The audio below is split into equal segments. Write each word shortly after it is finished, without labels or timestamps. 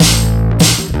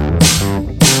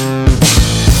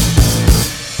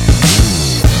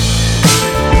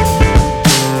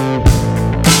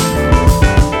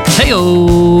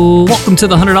to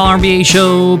the $100 MBA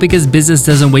show, because business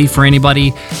doesn't wait for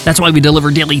anybody. That's why we deliver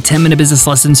daily 10-minute business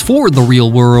lessons for the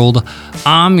real world.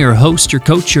 I'm your host, your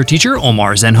coach, your teacher,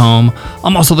 Omar Zenhom.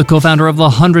 I'm also the co-founder of the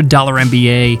 $100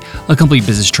 MBA, a complete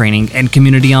business training and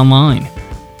community online.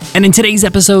 And in today's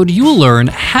episode, you will learn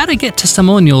how to get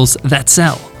testimonials that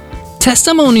sell.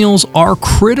 Testimonials are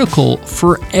critical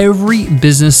for every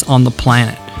business on the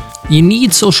planet. You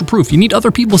need social proof. You need other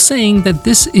people saying that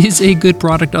this is a good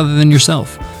product other than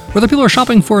yourself. Whether people are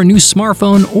shopping for a new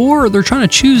smartphone or they're trying to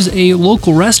choose a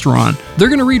local restaurant, they're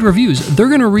going to read reviews. They're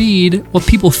going to read what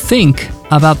people think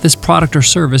about this product or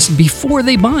service before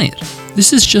they buy it.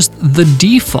 This is just the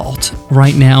default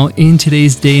right now in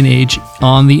today's day and age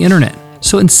on the internet.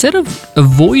 So instead of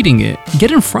avoiding it,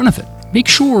 get in front of it. Make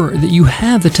sure that you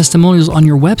have the testimonials on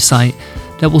your website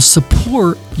that will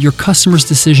support your customer's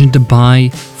decision to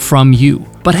buy from you.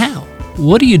 But how?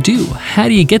 What do you do? How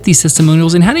do you get these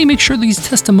testimonials? And how do you make sure these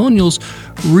testimonials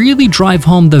really drive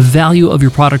home the value of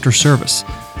your product or service?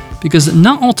 Because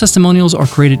not all testimonials are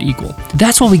created equal.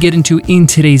 That's what we get into in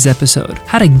today's episode.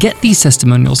 How to get these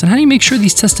testimonials and how do you make sure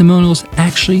these testimonials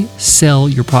actually sell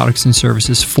your products and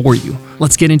services for you?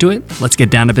 Let's get into it. Let's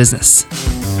get down to business.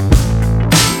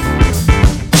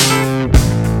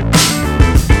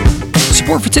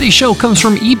 Support for today's show comes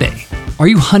from eBay. Are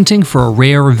you hunting for a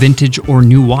rare, vintage, or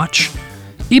new watch?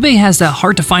 eBay has that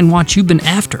hard-to-find watch you've been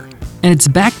after, and it's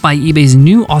backed by eBay's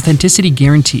new authenticity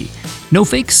guarantee. No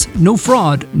fakes, no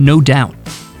fraud, no doubt.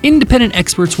 Independent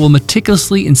experts will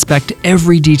meticulously inspect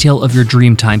every detail of your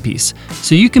dream timepiece,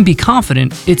 so you can be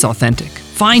confident it's authentic.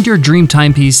 Find your dream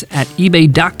timepiece at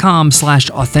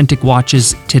ebay.com/authentic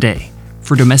watches today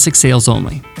for domestic sales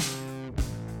only.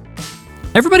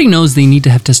 Everybody knows they need to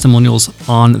have testimonials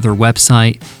on their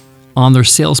website, on their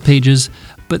sales pages,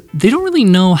 but they don't really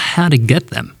know how to get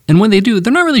them. And when they do,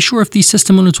 they're not really sure if these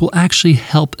testimonials will actually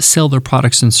help sell their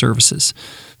products and services.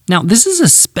 Now, this is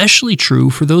especially true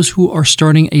for those who are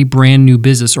starting a brand new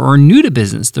business or are new to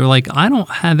business. They're like, I don't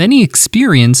have any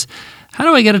experience. How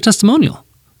do I get a testimonial?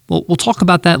 Well, we'll talk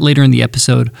about that later in the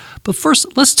episode. But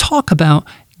first, let's talk about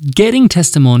getting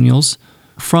testimonials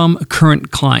from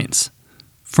current clients,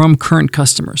 from current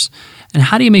customers. And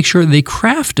how do you make sure they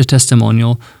craft a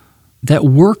testimonial that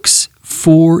works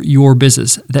for your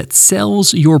business, that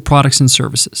sells your products and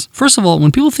services? First of all,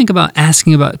 when people think about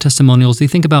asking about testimonials, they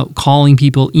think about calling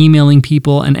people, emailing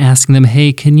people, and asking them,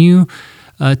 hey, can you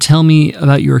tell me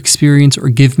about your experience or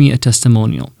give me a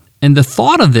testimonial? And the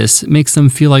thought of this makes them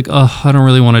feel like, oh, I don't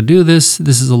really want to do this.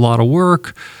 This is a lot of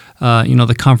work,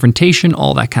 the confrontation,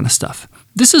 all that kind of stuff.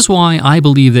 This is why I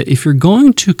believe that if you're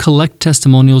going to collect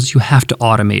testimonials, you have to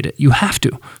automate it. You have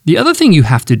to. The other thing you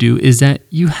have to do is that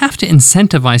you have to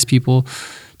incentivize people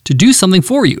to do something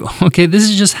for you. Okay, this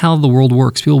is just how the world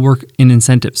works. People work in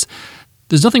incentives.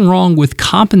 There's nothing wrong with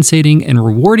compensating and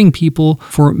rewarding people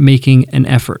for making an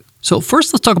effort. So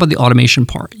first, let's talk about the automation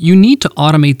part. You need to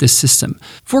automate this system.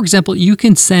 For example, you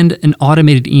can send an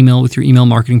automated email with your email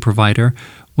marketing provider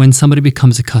when somebody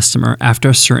becomes a customer after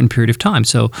a certain period of time.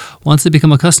 So once they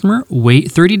become a customer,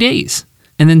 wait 30 days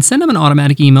and then send them an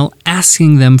automatic email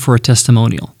asking them for a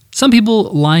testimonial. Some people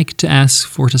like to ask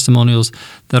for testimonials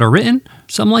that are written.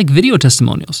 Some like video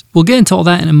testimonials. We'll get into all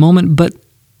that in a moment, but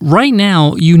right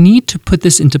now you need to put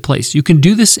this into place. You can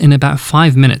do this in about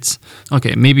 5 minutes.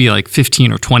 Okay, maybe like 15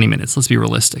 or 20 minutes. Let's be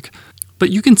realistic. But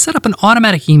you can set up an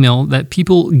automatic email that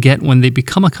people get when they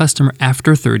become a customer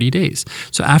after 30 days.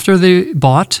 So after they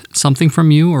bought something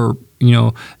from you or,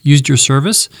 used your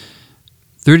service,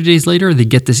 30 days later, they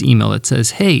get this email that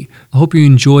says, hey, I hope you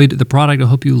enjoyed the product. I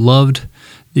hope you loved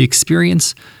the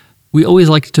experience. We always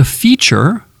like to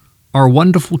feature our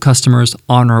wonderful customers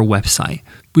on our website.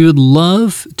 We would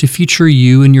love to feature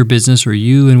you and your business or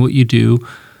you and what you do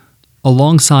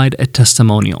alongside a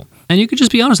testimonial. And you could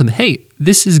just be honest with them. Hey,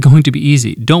 this is going to be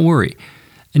easy. Don't worry.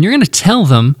 And you're going to tell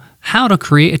them how to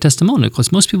create a testimonial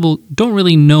because most people don't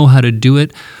really know how to do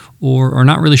it or are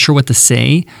not really sure what to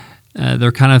say.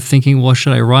 They're kind of thinking, what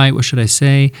should I write? What should I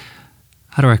say?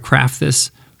 How do I craft this?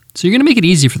 So you're going to make it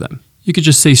easy for them. You could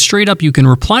just say straight up, you can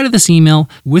reply to this email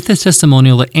with a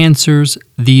testimonial that answers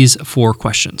these 4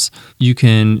 questions. You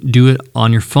can do it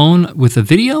on your phone with a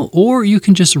video, or you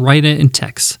can just write it in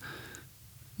text.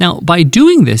 Now, by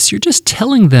doing this, you're just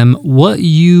telling them what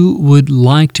you would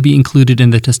like to be included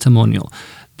in the testimonial,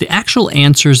 the actual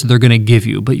answers they're going to give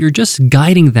you, but you're just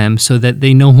guiding them so that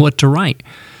they know what to write.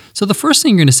 So the first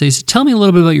thing you're going to say is, tell me a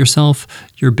little bit about yourself,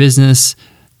 your business,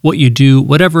 what you do,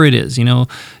 whatever it is. You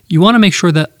want to make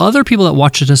sure that other people that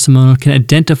watch the testimonial can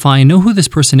identify and know who this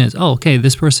person is. Oh, okay,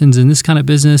 this person's in this kind of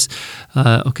business.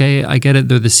 Okay, I get it.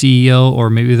 They're the CEO or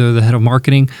maybe they're the head of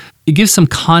marketing. It gives some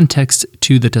context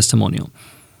to the testimonial.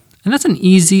 And that's an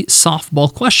easy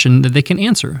softball question that they can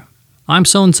answer. I'm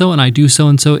so-and-so and I do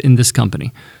so-and-so in this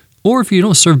company. Or if you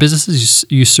don't serve businesses,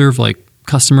 you serve like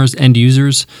customers, end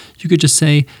users, you could just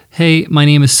say, hey, my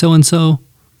name is so-and-so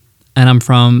and I'm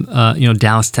from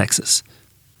Dallas, Texas.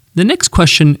 The next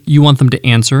question you want them to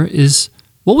answer is,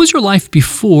 what was your life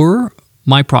before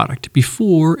my product,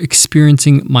 before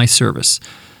experiencing my service?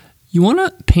 You want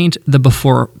to paint the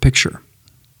before picture.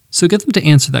 So get them to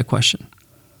answer that question.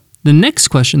 The next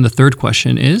question, the third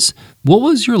question is, what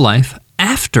was your life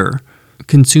after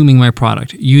consuming my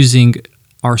product, using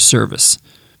our service?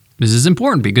 This is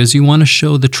important because you want to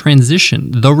show the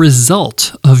transition, the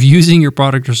result of using your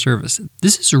product or service.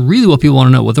 This is really what people want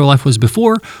to know, what their life was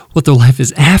before, what their life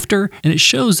is after, and it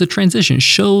shows the transition. It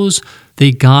shows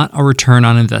they got a return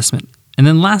on investment. And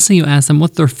then lastly, you ask them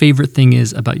what their favorite thing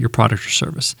is about your product or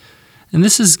service. And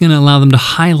this is going to allow them to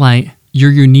highlight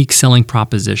your unique selling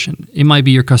proposition. It might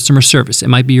be your customer service. It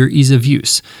might be your ease of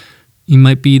use. It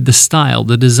might be the style,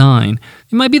 the design.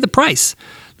 It might be the price.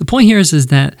 The point here is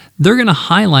that they're going to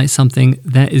highlight something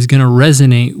that is going to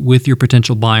resonate with your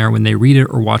potential buyer when they read it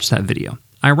or watch that video.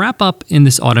 I wrap up in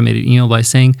this automated email by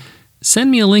saying, send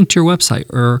me a link to your website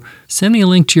or send me a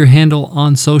link to your handle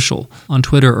on social, on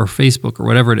Twitter or Facebook or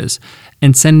whatever it is,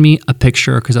 and send me a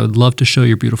picture because I would love to show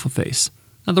your beautiful face.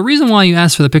 Now, the reason why you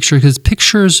ask for the picture is because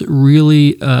pictures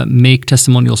really make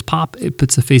testimonials pop. It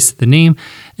puts a face to the name.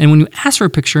 And when you ask for a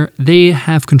picture, they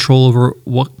have control over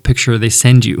what picture they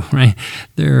send you, right?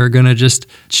 They're going to just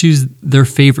choose their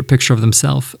favorite picture of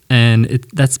themselves. And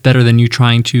that's better than you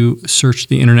trying to search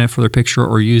the internet for their picture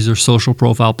or use their social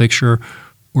profile picture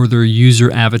or their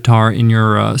user avatar in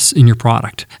your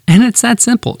product. And it's that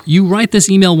simple. You write this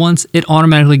email once, it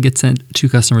automatically gets sent to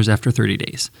customers after 30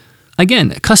 days.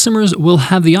 Again, customers will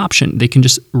have the option. They can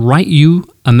just write you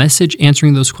a message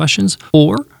answering those questions,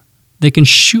 or they can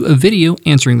shoot a video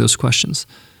answering those questions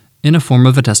in a form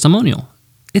of a testimonial.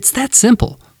 It's that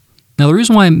simple. Now, the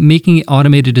reason why making it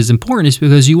automated is important is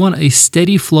because you want a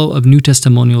steady flow of new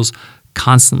testimonials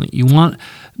constantly. You want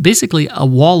basically a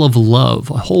wall of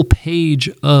love, a whole page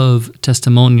of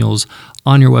testimonials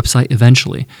on your website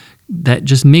eventually. That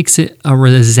just makes it a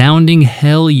resounding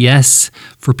hell yes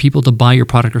for people to buy your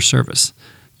product or service.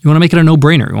 You want to make it a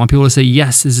no-brainer. You want people to say,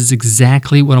 yes, this is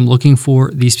exactly what I'm looking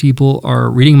for. These people are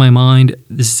reading my mind.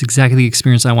 This is exactly the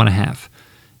experience I want to have.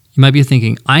 You might be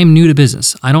thinking, I'm new to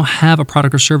business. I don't have a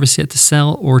product or service yet to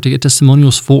sell or to get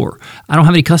testimonials for. I don't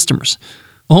have any customers.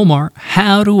 Omar,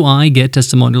 how do I get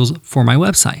testimonials for my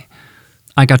website?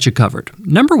 I got you covered.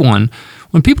 Number one,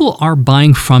 when people are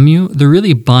buying from you, they're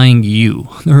really buying you.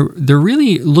 They're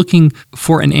really looking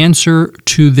for an answer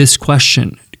to this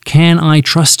question. Can I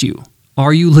trust you?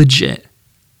 Are you legit?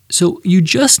 So you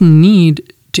just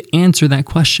need to answer that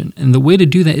question. And the way to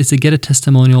do that is to get a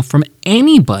testimonial from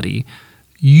anybody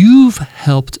you've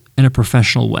helped in a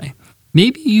professional way.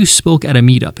 Maybe you spoke at a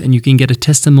meetup and you can get a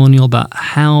testimonial about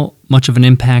how much of an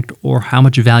impact or how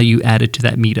much value added to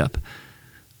that meetup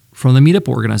from the meetup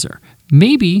organizer.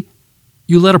 Maybe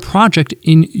you led a project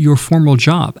in your formal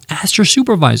job. Ask your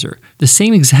supervisor the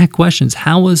same exact questions.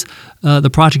 How was the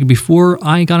project before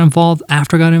I got involved,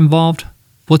 after I got involved?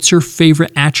 What's your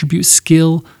favorite attribute,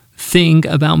 skill, thing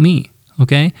about me?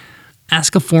 Okay?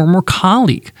 Ask a former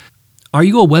colleague. Are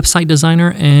you a website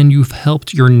designer and you've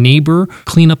helped your neighbor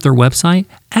clean up their website?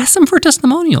 Ask them for a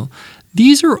testimonial.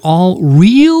 These are all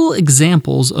real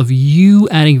examples of you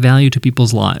adding value to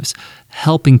people's lives,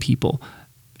 helping people,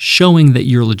 showing that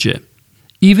you're legit.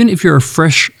 Even if you're a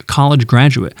fresh college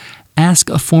graduate, ask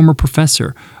a former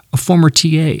professor, a former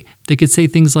TA. They could say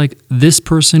things like, this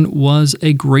person was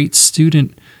a great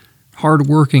student,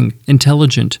 hardworking,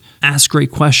 intelligent, ask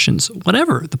great questions,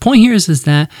 whatever. The point here is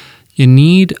that you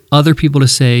need other people to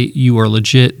say you are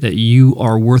legit, that you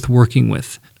are worth working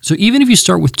with. So even if you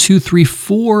start with 2, 3,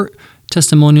 4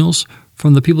 testimonials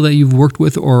from the people that you've worked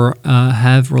with or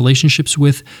have relationships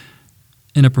with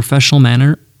in a professional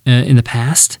manner in the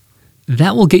past,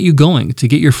 that will get you going to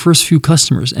get your first few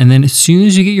customers. And then as soon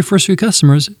as you get your first few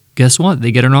customers, guess what?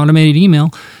 They get an automated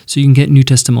email so you can get new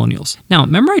testimonials. Now,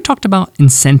 remember I talked about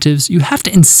incentives? You have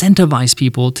to incentivize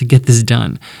people to get this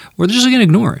done, or they're just going to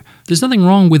ignore it. There's nothing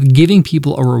wrong with giving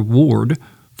people a reward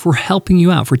for helping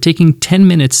you out, for taking 10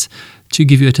 minutes to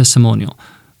give you a testimonial.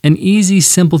 An easy,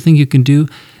 simple thing you can do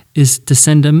is to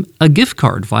send them a gift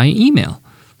card via email.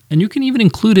 And you can even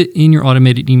include it in your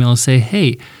automated email and say,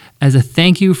 hey, as a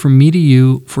thank you from me to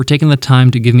you for taking the time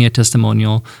to give me a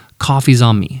testimonial, coffee's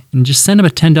on me. And just send them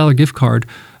a $10 gift card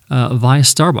via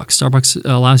Starbucks. Starbucks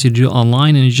allows you to do it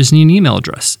online and you just need an email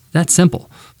address. That's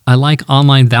simple. I like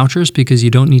online vouchers because you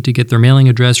don't need to get their mailing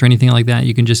address or anything like that.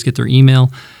 You can just get their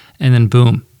email and then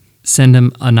boom, send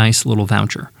them a nice little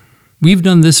voucher. We've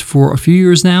done this for a few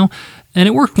years now and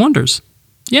it worked wonders.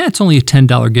 Yeah, it's only a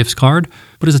 $10 gift card,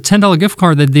 but it's a $10 gift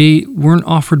card that they weren't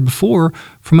offered before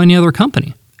from any other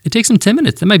company. It takes them 10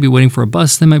 minutes. They might be waiting for a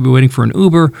bus. They might be waiting for an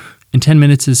Uber. And 10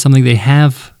 minutes is something they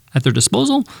have at their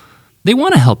disposal. They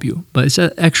want to help you, but it's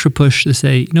an extra push to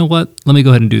say, you know what, let me go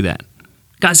ahead and do that.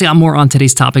 Guys, I got more on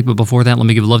today's topic, but before that, let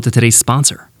me give love to today's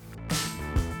sponsor.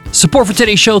 Support for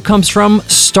today's show comes from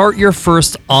Start Your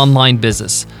First Online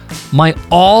Business, my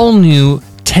all-new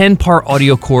 10-part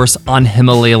audio course on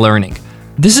Himalaya Learning.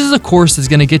 This is a course that's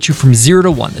going to get you from 0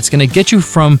 to 1. It's going to get you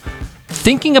from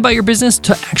thinking about your business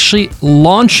to actually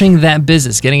launching that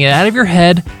business, getting it out of your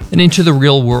head and into the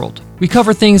real world. We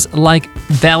cover things like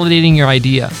validating your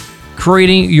idea,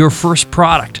 creating your first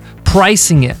product,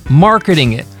 pricing it,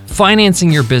 marketing it,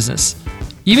 financing your business,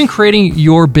 even creating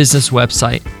your business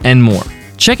website, and more.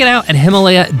 Check it out at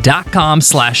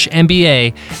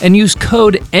Himalaya.com/MBA and use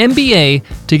code MBA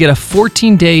to get a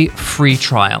 14-day free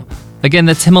trial. Again,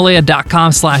 that's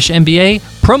Himalaya.com/MBA,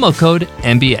 promo code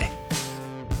MBA.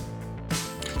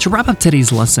 To wrap up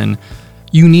today's lesson,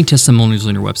 you need testimonials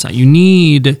on your website. You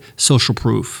need social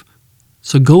proof.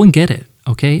 So go and get it,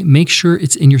 okay? Make sure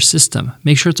it's in your system.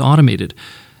 Make sure it's automated.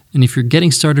 And if you're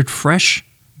getting started fresh,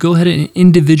 go ahead and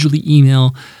individually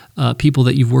email people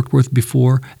that you've worked with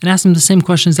before and ask them the same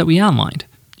questions that we outlined.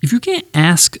 If you can't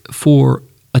ask for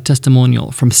a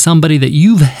testimonial from somebody that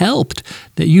you've helped,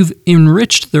 that you've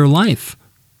enriched their life,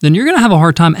 then you're going to have a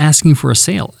hard time asking for a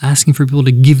sale, asking for people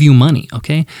to give you money,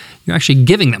 okay? You're actually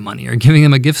giving them money or giving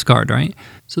them a gift card, right?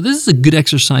 So this is a good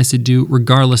exercise to do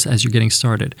regardless as you're getting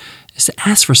started, is to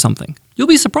ask for something. You'll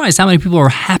be surprised how many people are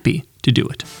happy to do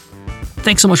it.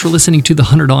 Thanks so much for listening to the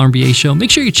 $100 MBA Show. Make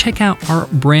sure you check out our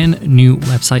brand new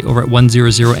website over at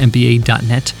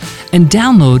 100mba.net and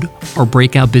download our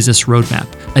Breakout Business Roadmap,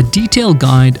 a detailed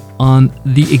guide on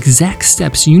the exact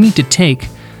steps you need to take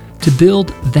to build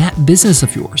that business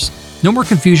of yours. No more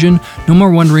confusion, no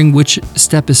more wondering which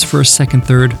step is first, second,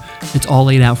 third. It's all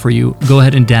laid out for you. Go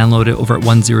ahead and download it over at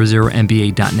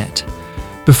 100mba.net.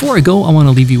 Before I go, I want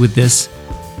to leave you with this.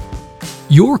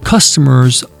 Your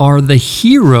customers are the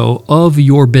hero of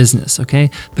your business,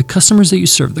 okay? The customers that you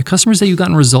serve, the customers that you've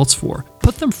gotten results for,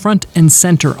 put them front and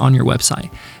center on your website.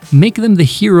 Make them the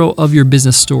hero of your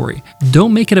business story.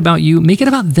 Don't make it about you, make it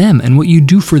about them and what you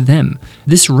do for them.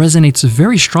 This resonates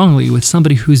very strongly with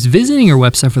somebody who's visiting your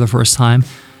website for the first time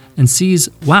and sees,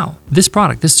 wow, this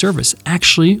product, this service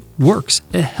actually works.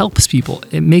 It helps people.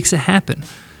 It makes it happen.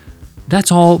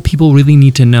 That's all people really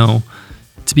need to know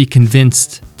to be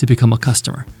convinced to become a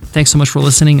customer. Thanks so much for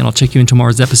listening, and I'll check you in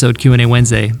tomorrow's episode, Q&A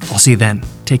Wednesday. I'll see you then.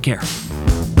 Take care.